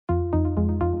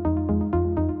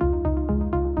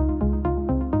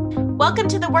Welcome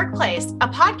to The Workplace, a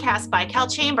podcast by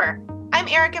CalChamber. I'm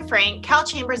Erika,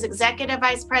 CalChamber's Executive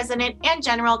Vice President and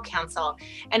General Counsel.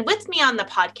 And with me on the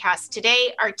podcast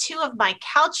today are two of my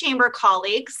CalChamber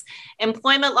colleagues,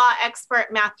 employment law expert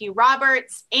Matthew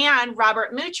Roberts and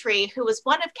Robert Moutrie, who was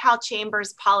one of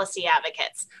CalChamber's policy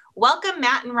advocates. Welcome,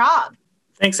 Matt and Rob.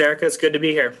 Thanks, Erika. It's good to be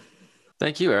here.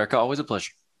 Thank you, Erika. Always a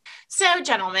pleasure. So,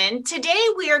 gentlemen, today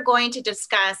we are going to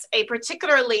discuss a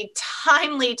particularly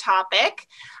timely topic,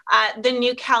 the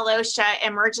new OSHA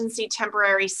Emergency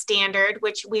Temporary Standard,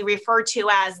 which we refer to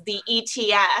as the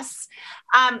ETS,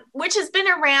 which has been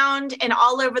around and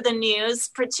all over the news,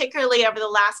 particularly over the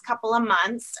last couple of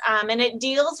months. And it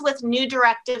deals with new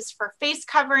directives for face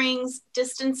coverings,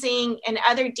 distancing, and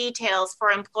other details for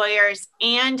employers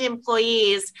and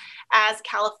employees as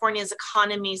California's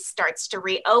economy starts to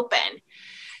reopen.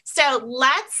 So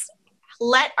let's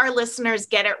let our listeners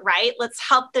get it right. Let's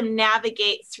help them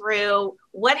navigate through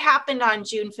what happened on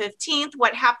June 15th,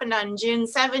 what happened on June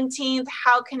 17th,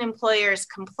 how can employers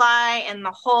comply, and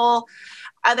the whole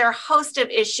other host of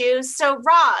issues. So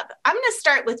Rob, I'm going to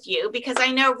start with you because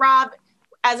I know, Rob,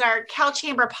 as our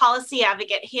CalChamber policy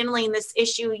advocate handling this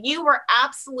issue, you were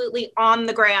absolutely on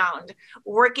the ground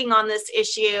working on this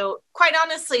issue, quite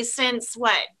honestly, since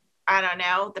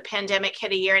the pandemic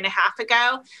hit a year and a half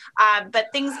ago, but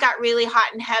things got really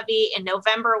hot and heavy in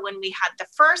November when we had the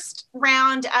first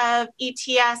round of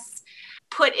ETS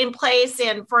put in place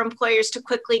and for employers to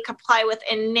quickly comply with,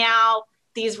 and now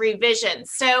these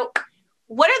revisions. So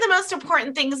what are the most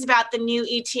important things about the new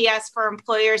ETS for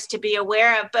employers to be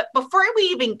aware of? But before we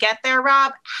even get there,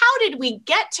 Rob, how did we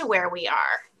get to where we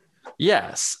are?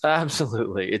 Yes,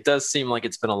 absolutely. It does seem like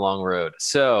it's been a long road.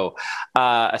 So,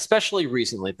 especially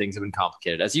recently, things have been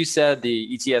complicated. As you said,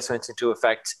 the ETS went into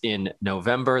effect in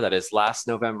November. That is last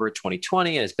November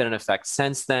 2020, and it's been in effect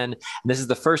since then. And this is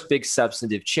the first big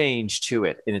substantive change to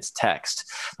it in its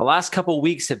text. The last couple of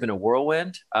weeks have been a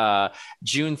whirlwind.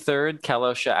 June 3rd,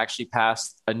 OSHA actually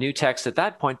passed a new text at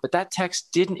that point, but that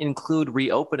text didn't include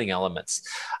reopening elements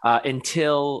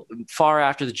until far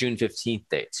after the June 15th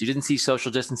date. So you didn't see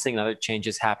social distancing and other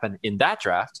changes happen in that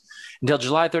draft until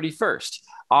July 31st.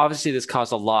 Obviously, this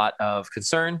caused a lot of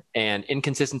concern and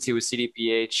inconsistency with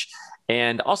CDPH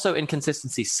and also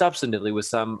inconsistency substantively with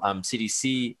some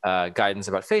CDC guidance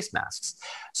about face masks.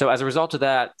 So as a result of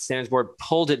that, Standards Board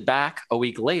pulled it back a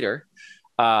week later,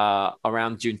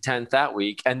 around June 10th that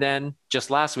week. And then just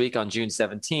last week on June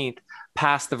 17th,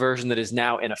 passed the version that is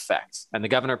now in effect. And the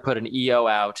governor put an EO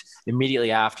out immediately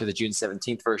after the June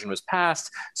 17th version was passed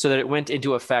so that it went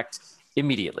into effect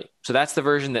immediately. So that's the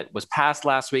version that was passed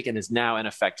last week and is now in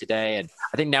effect today. And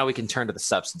I think now we can turn to the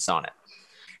substance on it.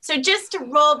 So just to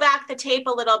roll back the tape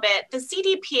a little bit, the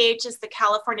CDPH is the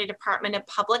California Department of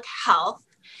Public Health.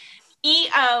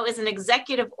 EO is an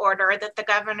executive order that the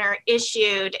governor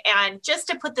issued. And just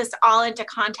to put this all into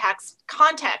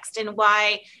context and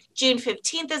why June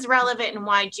 15th is relevant and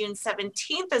why June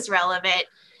 17th is relevant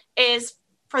is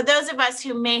for those of us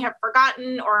who may have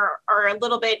forgotten or are a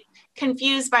little bit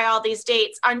confused by all these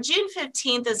dates. On June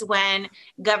 15th is when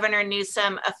Governor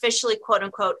Newsom officially, quote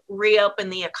unquote,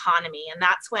 reopened the economy. And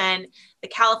that's when the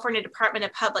California Department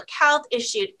of Public Health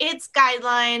issued its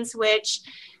guidelines, which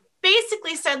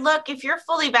basically said, look, if you're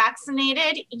fully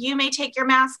vaccinated, you may take your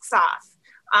masks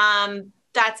off.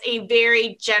 That's a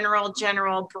very general,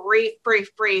 brief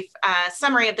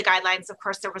summary of the guidelines. Of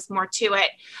course, there was more to it.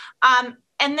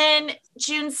 And then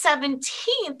June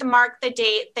 17th marked the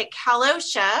date that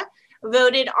OSHA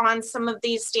voted on some of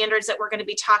these standards that we're going to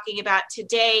be talking about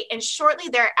today. And shortly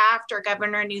thereafter,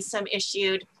 Governor Newsom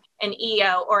issued an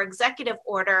EO or executive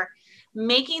order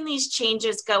making these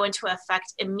changes go into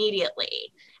effect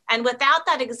immediately. And without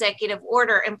that executive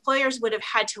order, employers would have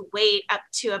had to wait up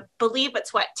to, I believe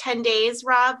it's 10 days,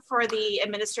 Rob, for the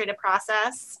administrative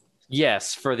process?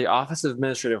 Yes, for the Office of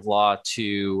Administrative Law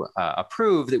to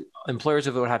approve, that employers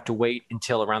would have to wait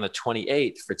until around the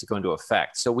 28th for it to go into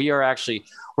effect. So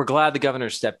we're glad the governor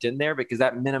stepped in there because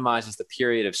that minimizes the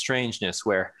period of strangeness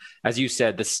where, as you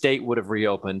said, the state would have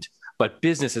reopened, but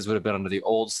businesses would have been under the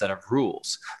old set of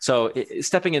rules. So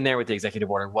stepping in there with the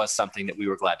executive order was something that we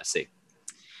were glad to see.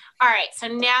 All right, so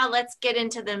now let's get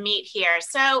into the meat here.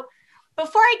 So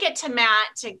before I get to Matt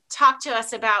to talk to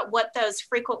us about what those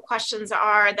frequent questions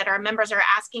are that our members are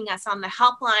asking us on the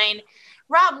helpline,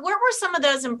 Rob, what were some of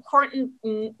those important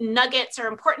nuggets or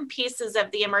important pieces of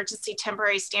the emergency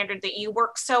temporary standard that you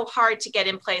worked so hard to get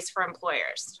in place for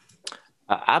employers?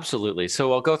 Absolutely.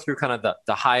 So I'll go through kind of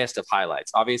the highest of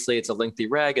highlights. Obviously, it's a lengthy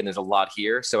reg and there's a lot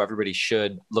here, so everybody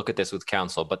should look at this with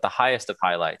counsel. But the highest of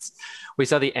highlights, we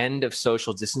saw the end of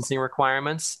social distancing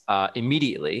requirements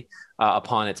immediately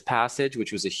upon its passage,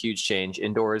 which was a huge change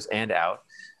indoors and out.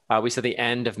 We saw the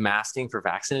end of masking for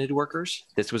vaccinated workers.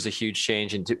 This was a huge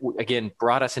change and again,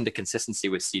 brought us into consistency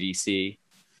with CDC,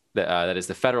 that is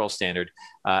the federal standard,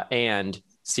 and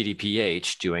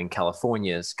CDPH doing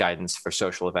California's guidance for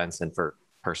social events and for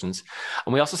persons.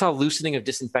 And we also saw loosening of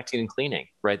disinfecting and cleaning,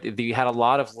 right? You had a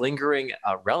lot of lingering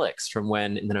relics from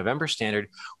when in the November standard,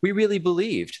 we really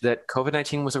believed that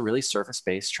COVID-19 was a really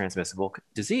surface-based transmissible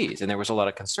disease. And there was a lot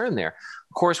of concern there.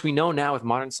 Of course, we know now with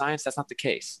modern science, that's not the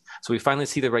case. So we finally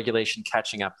see the regulation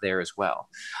catching up there as well.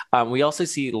 We also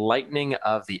see lightening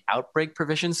of the outbreak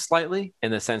provisions slightly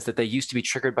in the sense that they used to be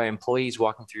triggered by employees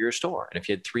walking through your store. And if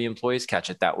you had 3 employees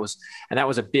catch it, that was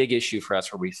a big issue for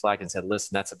us where we flagged and said,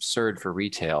 listen, that's absurd for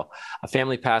retail. A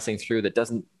family passing through that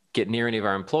doesn't get near any of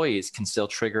our employees can still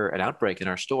trigger an outbreak in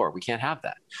our store. We can't have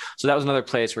that. So that was another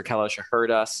place where CalOSHA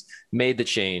heard us, made the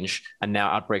change, and now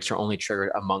outbreaks are only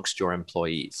triggered amongst your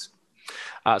employees.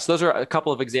 So those are a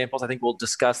couple of examples. I think we'll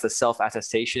discuss the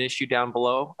self-attestation issue down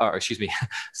below,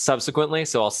 subsequently.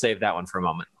 So I'll save that one for a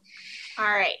moment. All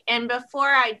right. And before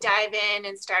I dive in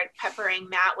and start peppering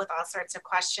Matt with all sorts of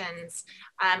questions,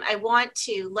 I want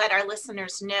to let our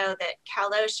listeners know that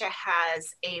CalOSHA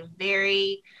has a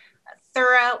very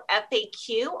thorough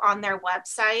FAQ on their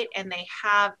website, and they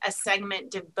have a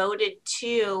segment devoted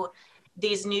to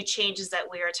these new changes that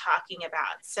we are talking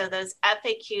about. So those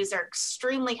FAQs are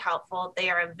extremely helpful. They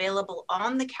are available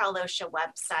on the CalOSHA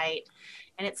website,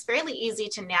 and it's fairly easy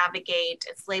to navigate.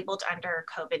 It's labeled under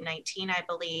COVID-19, I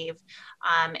believe,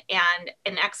 and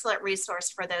an excellent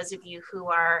resource for those of you who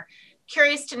are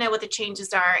curious to know what the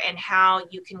changes are and how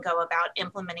you can go about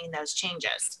implementing those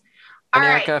changes. And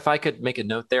Erika, if I could make a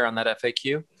note there on that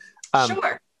FAQ.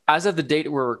 Sure. As of the date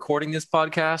we're recording this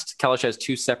podcast, CalOSHA has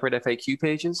 2 separate FAQ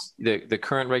pages, the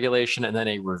current regulation and then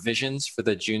a revisions for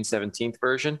the June 17th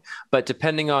version. But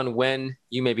depending on when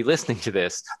you may be listening to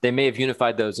this, they may have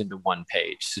unified those into one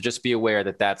page. So just be aware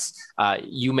that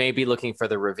you may be looking for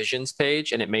the revisions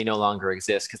page and it may no longer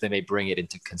exist because they may bring it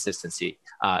into consistency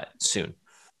soon.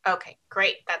 Okay,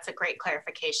 great. That's a great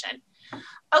clarification.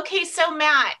 Okay, so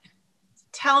Matt,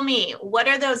 tell me, what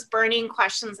are those burning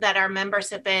questions that our members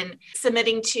have been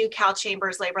submitting to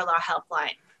CalChamber's Labor Law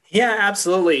Helpline? Yeah,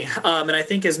 absolutely. And I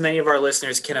think as many of our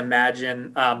listeners can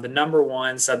imagine, the number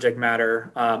one subject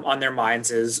matter on their minds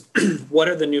is what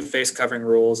are the new face covering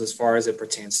rules as far as it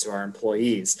pertains to our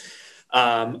employees?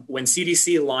 When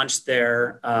CDC launched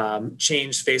their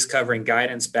changed face covering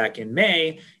guidance back in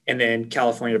May, and then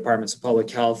California Departments of Public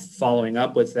Health following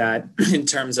up with that in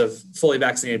terms of fully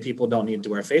vaccinated people don't need to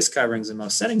wear face coverings in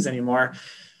most settings anymore,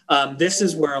 this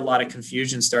is where a lot of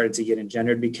confusion started to get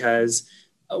engendered because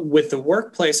with the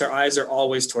workplace, our eyes are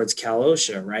always towards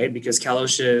CalOSHA, right? Because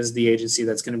CalOSHA is the agency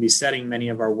that's going to be setting many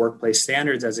of our workplace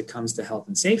standards as it comes to health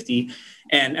and safety.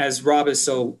 And as Rob has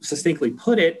so succinctly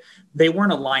put it, they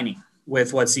weren't aligning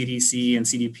with what CDC and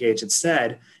CDPH had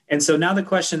said. And so now the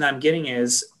question that I'm getting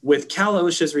is, with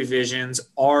CalOSHA's revisions,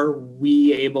 are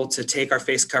we able to take our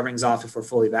face coverings off if we're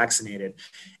fully vaccinated?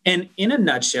 And in a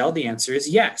nutshell, the answer is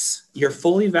yes. Your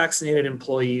fully vaccinated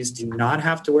employees do not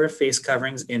have to wear face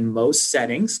coverings in most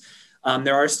settings.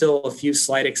 There are still a few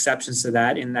slight exceptions to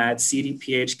that in that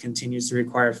CDPH continues to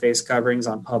require face coverings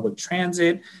on public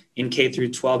transit, in K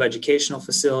through 12 educational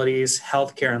facilities,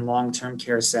 healthcare and long-term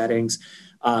care settings,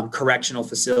 correctional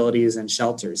facilities and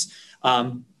shelters.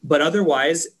 But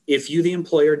otherwise, if you, the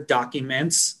employer,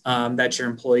 documents that your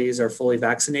employees are fully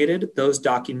vaccinated, those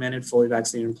documented fully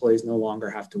vaccinated employees no longer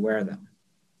have to wear them.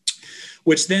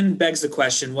 Which then begs the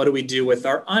question, what do we do with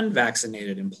our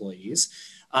unvaccinated employees?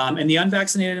 And the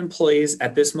unvaccinated employees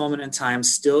at this moment in time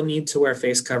still need to wear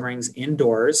face coverings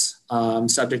indoors,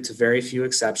 subject to very few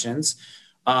exceptions,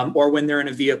 or when they're in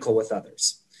a vehicle with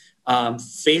others.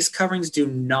 Face coverings do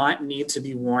not need to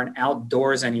be worn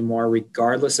outdoors anymore,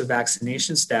 regardless of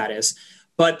vaccination status.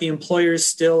 But the employers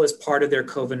still, as part of their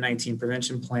COVID-19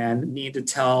 prevention plan, need to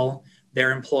tell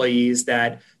their employees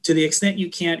that to the extent you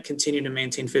can't continue to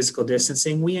maintain physical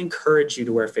distancing, we encourage you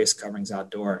to wear face coverings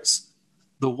outdoors.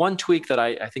 The one tweak that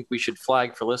I think we should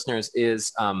flag for listeners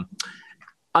is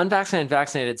Unvaccinated and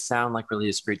vaccinated sound like really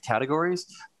discrete categories,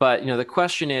 but the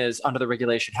question is, under the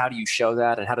regulation, how do you show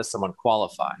that, and how does someone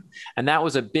qualify? And that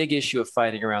was a big issue of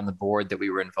fighting around the board that we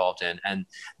were involved in. And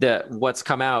what's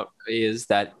come out is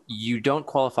that you don't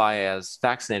qualify as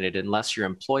vaccinated unless your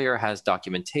employer has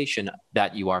documentation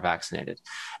that you are vaccinated.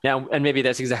 Now, and maybe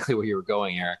that's exactly where you were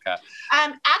going, Erika.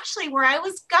 Actually, where I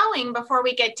was going before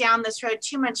we get down this road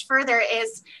too much further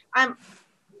is,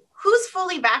 who's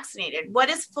fully vaccinated? What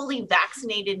does fully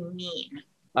vaccinated mean?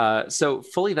 So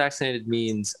fully vaccinated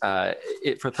means, for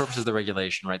the purposes of the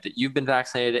regulation, right, that you've been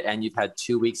vaccinated and you've had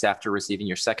 2 weeks after receiving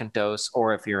your second dose,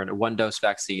 or if you're in a 1-dose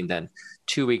vaccine, then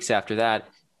 2 weeks after that.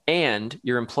 And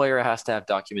your employer has to have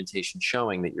documentation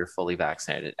showing that you're fully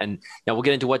vaccinated. And now we'll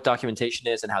get into what documentation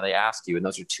is and how they ask you. And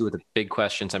those are two of the big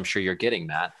questions I'm sure you're getting,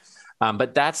 Matt.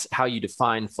 But that's how you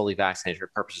define fully vaccinated for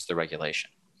purposes of the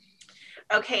regulation.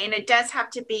 Okay, and it does have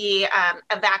to be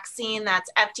a vaccine that's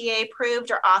FDA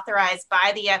approved or authorized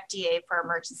by the FDA for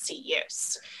emergency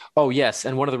use. Oh, yes.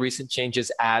 And one of the recent changes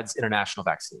adds international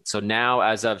vaccines. So now,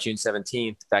 as of June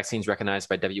 17th, vaccines recognized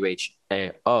by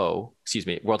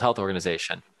World Health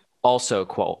Organization, also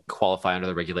qualify under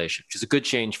the regulation, which is a good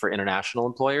change for international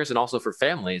employers and also for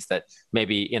families that may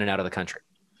be in and out of the country.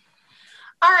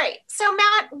 All right. So,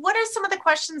 Matt, what are some of the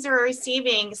questions we're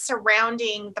receiving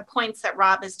surrounding the points that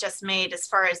Rob has just made as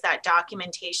far as that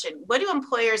documentation? What do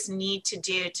employers need to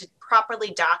do to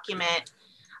properly document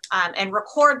and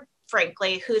record,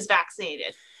 frankly, who's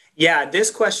vaccinated? Yeah, this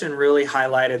question really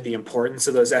highlighted the importance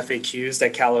of those FAQs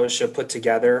that CalOSHA put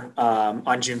together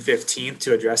on June 15th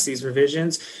to address these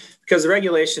revisions, because the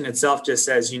regulation itself just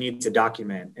says you need to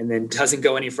document and then doesn't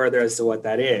go any further as to what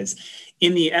that is.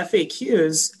 In the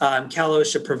FAQs,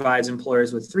 CalOSHA provides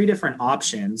employers with 3 different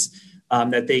options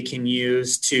that they can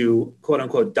use to, quote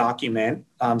unquote, document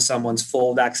someone's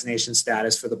full vaccination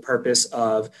status for the purpose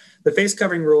of the face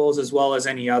covering rules, as well as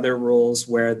any other rules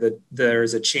where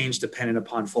there's a change dependent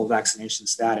upon full vaccination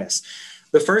status.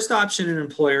 The first option an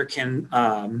employer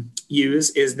can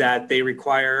use is that they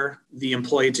require the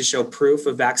employee to show proof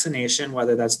of vaccination,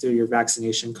 whether that's through your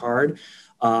vaccination card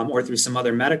or through some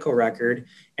other medical record.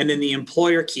 And then the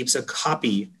employer keeps a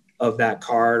copy of that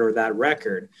card or that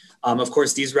record. Of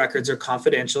course, these records are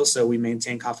confidential, so we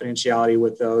maintain confidentiality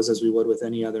with those as we would with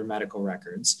any other medical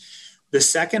records. The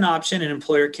second option, an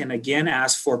employer can again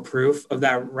ask for proof of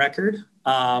that record,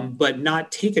 but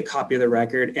not take a copy of the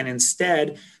record, and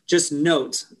instead just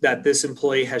note that this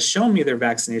employee has shown me their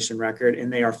vaccination record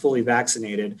and they are fully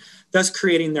vaccinated, thus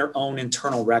creating their own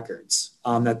internal records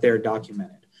that they're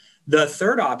documented. The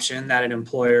third option that an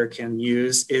employer can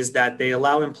use is that they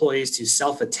allow employees to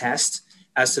self-attest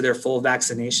as to their full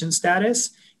vaccination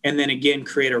status, and then again,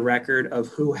 create a record of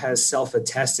who has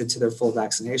self-attested to their full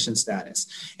vaccination status.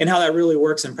 And how that really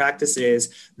works in practice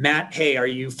is, Matt, hey, are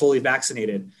you fully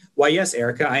vaccinated? Why, yes,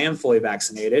 Erika, I am fully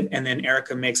vaccinated. And then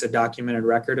Erika makes a documented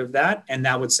record of that, and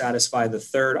that would satisfy the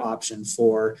third option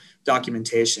for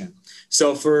documentation.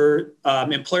 So for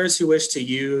employers who wish to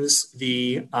use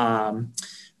the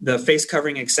face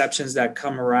covering exceptions that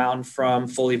come around from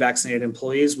fully vaccinated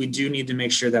employees, we do need to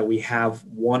make sure that we have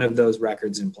one of those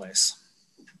records in place.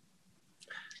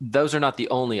 Those are not the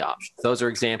only options. Those are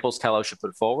examples CalOSHA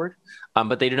put forward,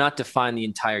 but they do not define the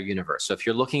entire universe. So if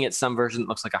you're looking at some version that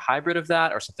looks like a hybrid of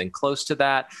that or something close to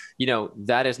that,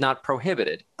 that is not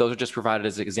prohibited. Those are just provided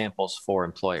as examples for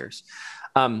employers.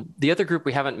 The other group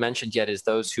we haven't mentioned yet is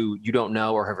those who you don't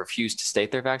know or have refused to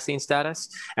state their vaccine status.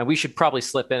 And we should probably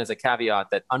slip in as a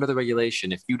caveat that under the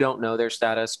regulation, if you don't know their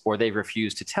status or they've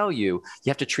refused to tell you,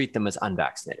 you have to treat them as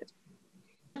unvaccinated.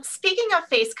 Speaking of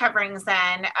face coverings,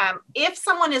 then, if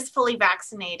someone is fully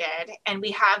vaccinated and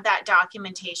we have that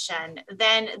documentation,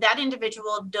 then that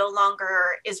individual no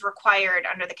longer is required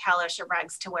under the CalOSHA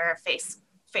regs to wear a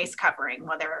face covering,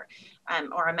 whether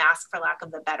or a mask, for lack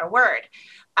of a better word.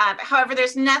 However,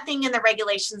 there's nothing in the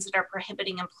regulations that are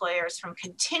prohibiting employers from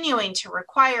continuing to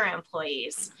require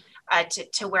employees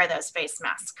to wear those face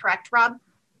masks. Correct, Rob?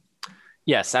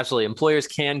 Yes, absolutely. Employers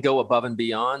can go above and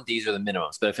beyond. These are the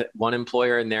minimums. But if one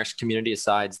employer in their community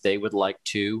decides they would like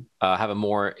to have a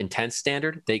more intense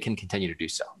standard, they can continue to do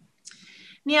so.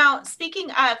 Now,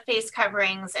 speaking of face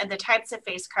coverings and the types of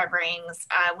face coverings,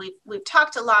 we've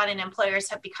talked a lot, and employers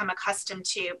have become accustomed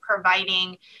to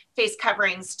providing face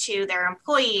coverings to their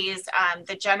employees.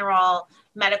 The general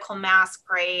medical mask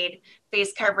grade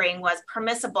face covering was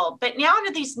permissible. But now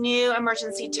under these new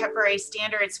emergency temporary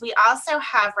standards, we also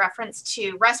have reference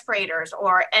to respirators,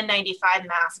 or N95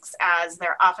 masks, as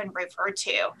they're often referred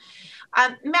to.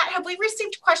 Matt, have we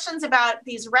received questions about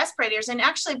these respirators? And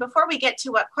actually, before we get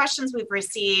to what questions we've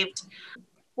received,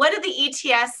 What did the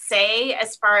ETS say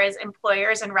as far as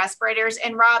employers and respirators?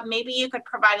 And Rob, maybe you could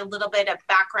provide a little bit of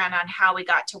background on how we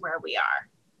got to where we are.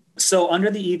 So under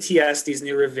the ETS, these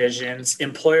new revisions,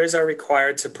 employers are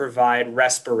required to provide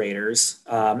respirators,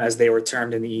 as they were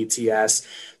termed in the ETS,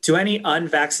 to any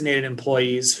unvaccinated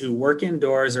employees who work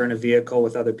indoors or in a vehicle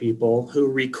with other people who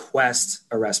request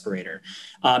a respirator.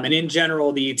 And in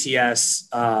general, the ETS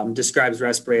describes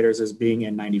respirators as being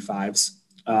N95s,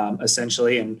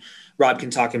 essentially. And Rob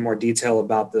can talk in more detail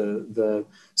about the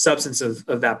substance of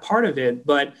that part of it.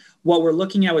 But what we're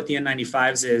looking at with the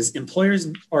N95s is employers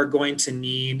are going to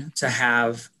need to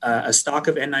have a stock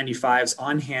of N95s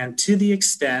on hand to the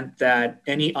extent that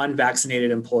any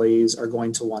unvaccinated employees are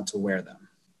going to want to wear them.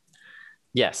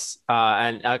 Yes.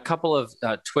 And a couple of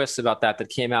twists about that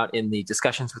came out in the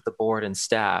discussions with the board and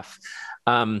staff.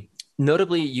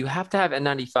 Notably, you have to have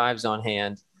N95s on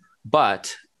hand,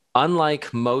 but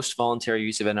unlike most voluntary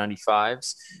use of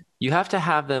N95s, you have to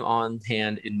have them on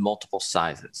hand in multiple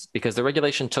sizes because the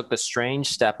regulation took the strange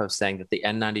step of saying that the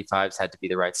N95s had to be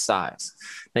the right size.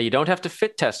 Now, you don't have to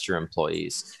fit test your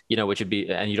employees, which would be,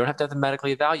 and you don't have to have them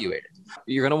medically evaluated.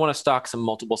 You're going to want to stock some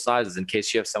multiple sizes in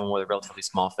case you have someone with a relatively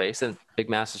small face and big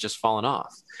mass has just fallen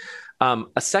off. A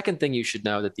second thing you should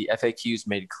know that the FAQs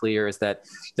made clear is that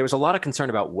there was a lot of concern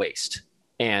about waste.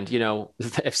 And,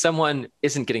 if someone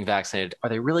isn't getting vaccinated, are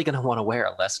they really going to want to wear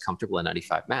a less comfortable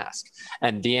N95 mask?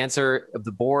 And the answer of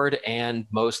the board and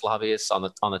most lobbyists on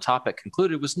the topic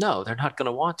concluded was no, they're not going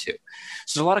to want to.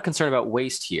 So there's a lot of concern about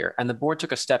waste here. And the board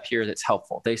took a step here that's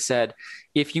helpful. They said,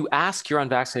 if you ask your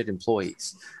unvaccinated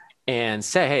employees and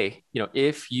say, hey,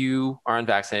 if you are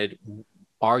unvaccinated,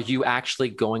 are you actually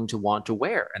going to want to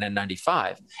wear an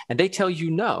N95? And they tell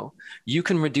you no, you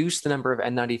can reduce the number of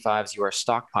N95s you are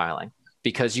stockpiling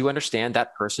because you understand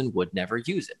that person would never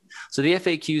use it. So the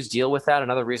FAQs deal with that.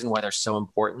 Another reason why they're so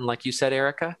important, like you said,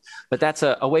 Erika, but that's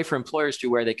a way for employers to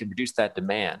where they can reduce that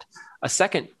demand. A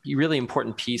second really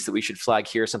important piece that we should flag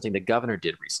here is something the governor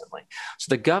did recently. So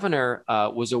the governor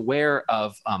was aware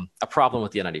of a problem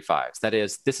with the N95s. That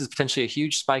is, this is potentially a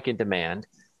huge spike in demand.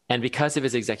 And because of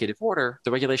his executive order,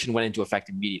 the regulation went into effect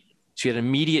immediately. So you had an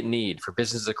immediate need for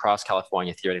businesses across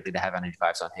California, theoretically, to have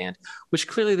N95s on hand, which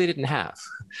clearly they didn't have.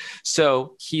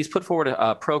 So he's put forward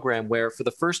a program where for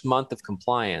the first month of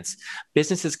compliance,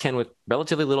 businesses can, with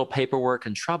relatively little paperwork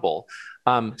and trouble,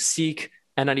 seek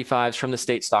N95s from the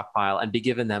state stockpile and be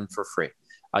given them for free.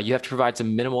 You have to provide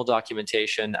some minimal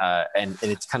documentation, and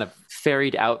it's kind of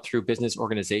ferried out through business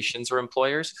organizations or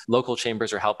employers. Local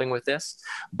chambers are helping with this.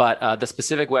 But the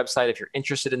specific website, if you're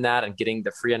interested in that and getting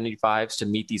the free N95s to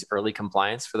meet these early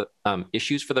compliance for the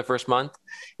issues for the first month,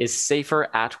 is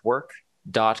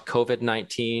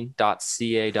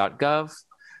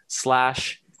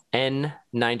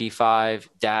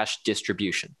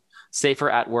saferatwork.covid19.ca.gov/N95-distribution.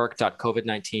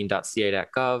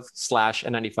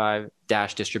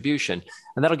 saferatwork.covid19.ca.gov/N95-distribution.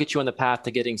 And that'll get you on the path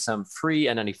to getting some free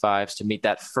N95s to meet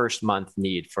that first month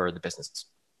need for the businesses.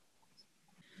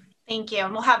 Thank you.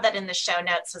 And we'll have that in the show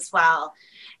notes as well.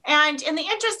 And in the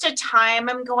interest of time,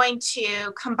 I'm going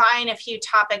to combine a few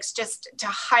topics just to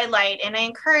highlight. And I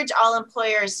encourage all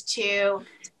employers to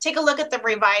take a look at the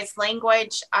revised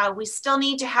language. We still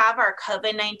need to have our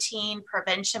COVID-19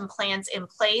 prevention plans in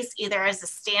place, either as a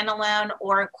standalone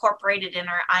or incorporated in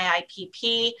our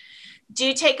IIPP.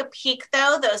 Do take a peek,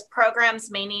 though. Those programs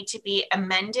may need to be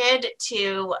amended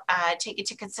to take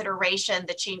into consideration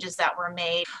the changes that were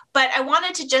made. But I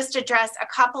wanted to just address a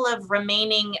couple of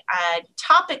remaining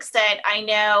topics that I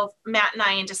know Matt and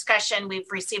I in discussion, we've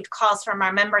received calls from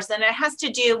our members, and it has to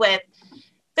do with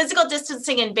physical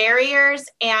distancing and barriers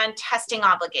and testing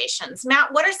obligations.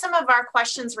 Matt, what are some of our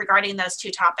questions regarding those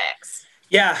two topics?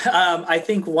 Yeah, I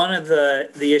think one of the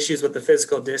issues with the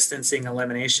physical distancing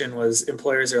elimination was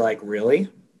employers are like, really?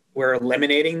 We're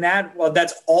eliminating that? Well,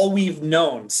 that's all we've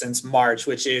known since March,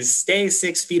 which is stay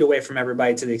 6 feet away from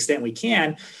everybody to the extent we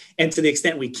can. And to the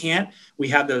extent we can't, we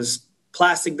have those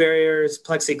plastic barriers,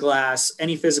 plexiglass,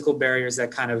 any physical barriers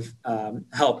that kind of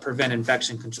help prevent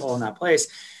infection control in that place.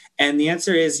 And the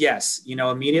answer is yes.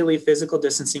 Immediately physical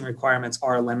distancing requirements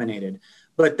are eliminated.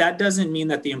 But that doesn't mean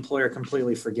that the employer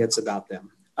completely forgets about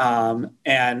them.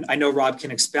 And I know Rob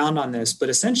can expound on this, but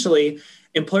essentially,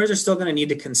 employers are still going to need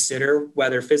to consider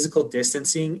whether physical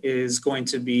distancing is going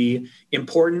to be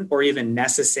important or even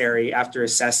necessary after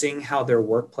assessing how their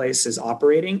workplace is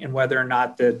operating and whether or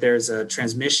not that there's a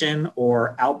transmission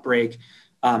or outbreak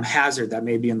hazard that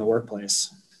may be in the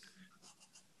workplace.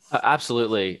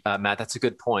 Absolutely, Matt. That's a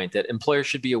good point, that employers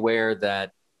should be aware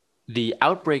that the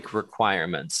outbreak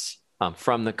requirements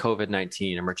from the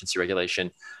COVID-19 emergency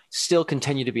regulation still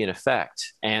continue to be in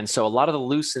effect. And so a lot of the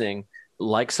loosening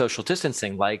like social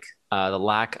distancing, like the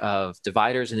lack of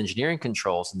dividers and engineering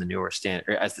controls in the newer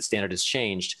standard, as the standard has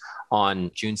changed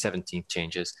on June 17th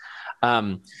changes,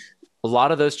 a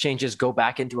lot of those changes go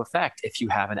back into effect if you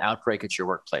have an outbreak at your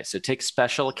workplace. So take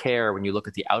special care when you look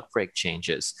at the outbreak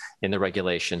changes in the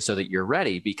regulation so that you're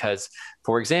ready. Because,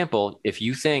 for example, if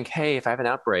you think, hey, if I have an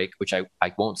outbreak, which I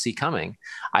won't see coming,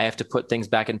 I have to put things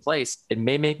back in place, it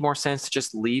may make more sense to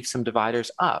just leave some dividers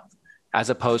up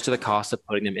as opposed to the cost of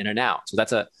putting them in and out. So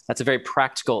that's a very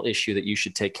practical issue that you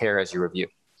should take care as you review.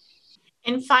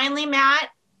 And finally, Matt,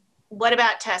 what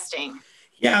about testing?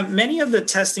 Yeah, many of the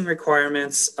testing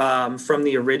requirements from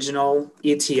the original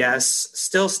ETS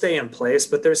still stay in place,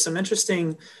 but there's some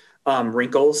interesting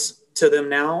wrinkles to them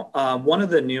now. One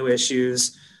of the new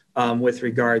issues with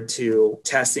regard to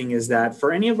testing is that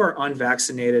for any of our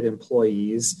unvaccinated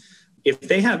employees, if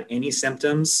they have any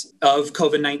symptoms of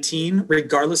COVID-19,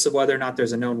 regardless of whether or not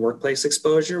there's a known workplace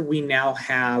exposure, we now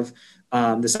have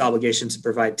this obligation to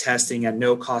provide testing at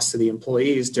no cost to the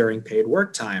employees during paid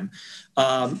work time.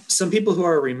 Some people who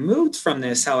are removed from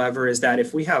this, however, is that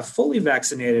if we have fully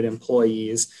vaccinated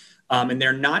employees and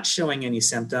they're not showing any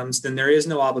symptoms, then there is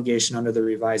no obligation under the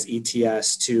revised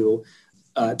ETS to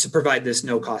provide this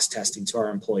no-cost testing to our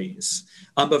employees.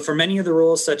 But for many of the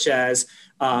rules, such as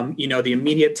the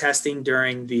immediate testing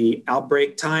during the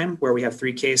outbreak time, where we have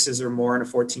 3 cases or more in a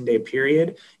 14-day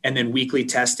period, and then weekly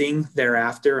testing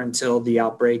thereafter until the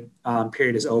outbreak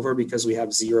period is over because we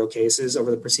have 0 cases over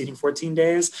the preceding 14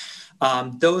 days,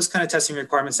 those kind of testing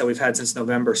requirements that we've had since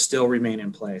November still remain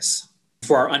in place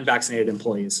for our unvaccinated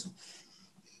employees.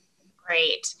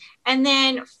 Great. And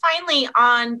then finally,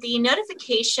 on the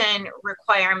notification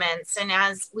requirements, and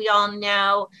as we all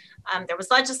know, there was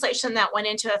legislation that went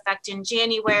into effect in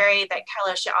January that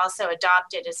CalOSHA also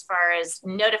adopted as far as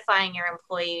notifying your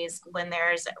employees when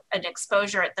there's an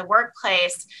exposure at the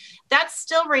workplace. That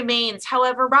still remains.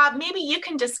 However, Rob, maybe you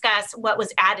can discuss what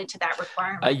was added to that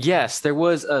requirement. Yes, there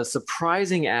was a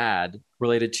surprising add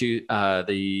related to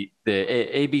the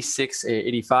AB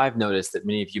 685 notice that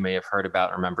many of you may have heard about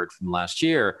and remembered from last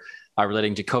year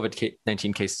relating to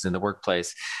COVID-19 cases in the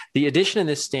workplace. The addition in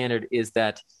this standard is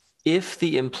that if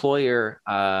the employer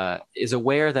is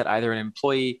aware that either an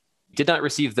employee did not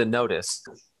receive the notice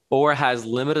or has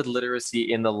limited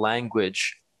literacy in the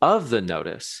language of the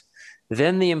notice,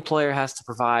 then the employer has to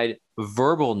provide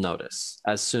verbal notice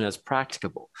as soon as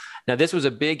practicable. Now, this was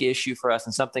a big issue for us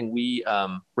and something we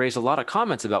raised a lot of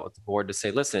comments about with the board to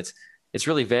say, listen, it's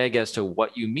really vague as to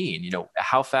what you mean.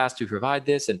 How fast do we provide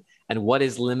this and what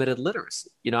is limited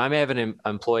literacy? I may have an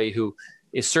employee who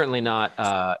is certainly not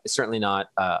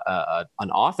an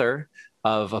author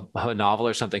of a novel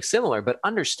or something similar, but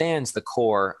understands the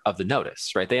core of the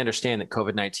notice, right? They understand that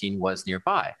COVID-19 was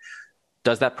nearby.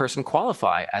 Does that person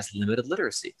qualify as limited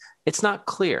literacy? It's not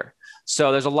clear.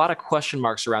 So there's a lot of question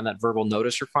marks around that verbal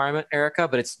notice requirement, Erika,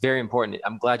 but it's very important.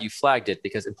 I'm glad you flagged it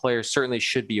because employers certainly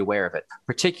should be aware of it,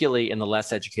 particularly in the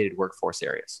less educated workforce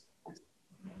areas.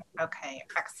 Okay,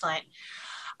 excellent.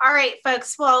 All right,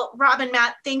 folks. Well, Rob and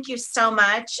Matt, thank you so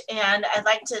much. And I'd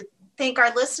like to thank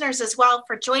our listeners as well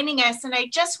for joining us. And I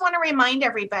just want to remind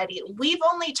everybody, we've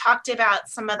only talked about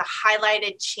some of the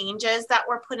highlighted changes that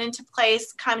were put into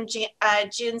place come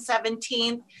June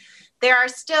 17th. There are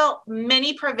still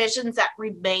many provisions that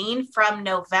remain from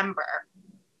November.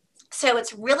 So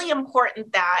it's really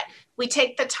important that we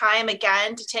take the time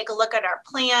again to take a look at our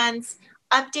plans,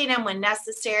 update them when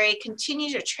necessary,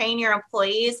 continue to train your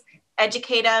employees,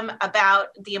 educate them about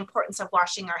the importance of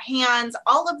washing our hands.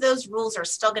 All of those rules are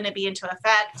still going to be into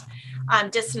effect.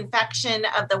 Disinfection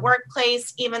of the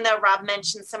workplace, even though Rob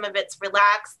mentioned some of it's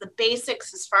relaxed, the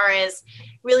basics as far as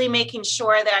really making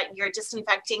sure that you're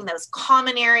disinfecting those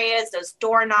common areas, those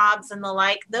doorknobs and the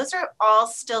like, those are all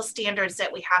still standards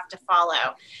that we have to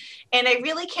follow. And I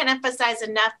really can't emphasize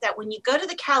enough that when you go to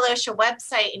the CalOSHA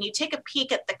website and you take a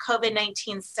peek at the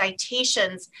COVID-19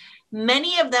 citations,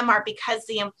 many of them are because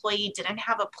the employee didn't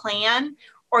have a plan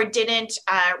or didn't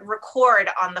record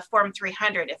on the Form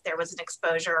 300 if there was an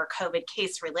exposure or COVID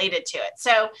case related to it.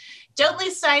 So don't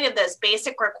lose sight of those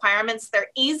basic requirements. They're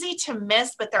easy to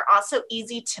miss, but they're also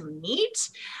easy to meet.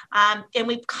 And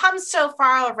we've come so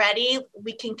far already.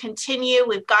 We can continue.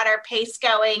 We've got our pace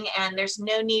going, and there's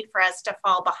no need for us to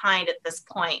fall behind at this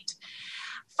point.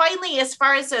 Finally, as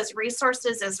far as those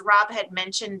resources, as Rob had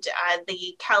mentioned,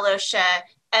 the CalOSHA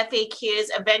FAQs,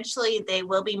 eventually they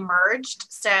will be merged.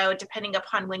 So depending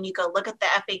upon when you go look at the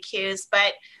FAQs,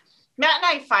 but Matt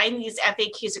and I find these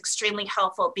FAQs extremely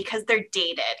helpful because they're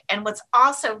dated. And what's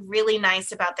also really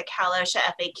nice about the CalOSHA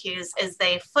FAQs is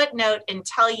they footnote and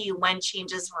tell you when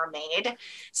changes were made.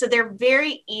 So they're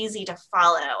very easy to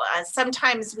follow.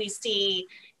 Sometimes we see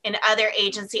in other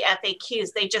agency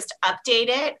FAQs, they just update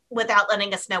it without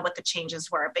letting us know what the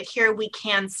changes were. But here we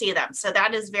can see them. So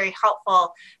that is very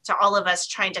helpful to all of us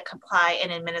trying to comply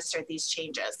and administer these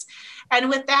changes. And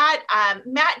with that,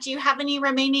 Matt, do you have any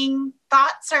remaining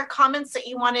thoughts or comments that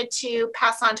you wanted to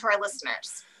pass on to our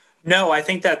listeners? No, I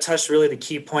think that touched really the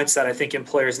key points that I think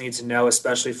employers need to know,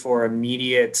 especially for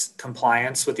immediate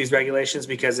compliance with these regulations,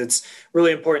 because it's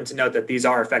really important to note that these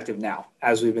are effective now,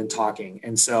 as we've been talking.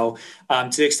 And so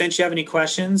to the extent you have any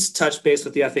questions, touch base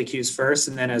with the FAQs first,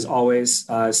 and then as always,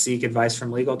 seek advice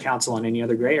from legal counsel on any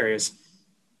other gray areas.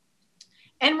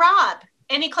 And Rob,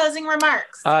 any closing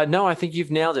remarks? No, I think you've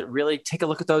nailed it. Really take a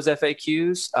look at those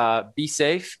FAQs, be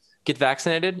safe, get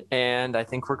vaccinated, and I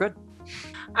think we're good.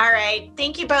 All right.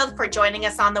 Thank you both for joining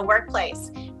us on The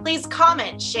Workplace. Please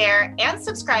comment, share, and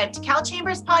subscribe to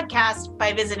CalChamber's podcast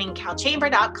by visiting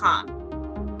calchamber.com.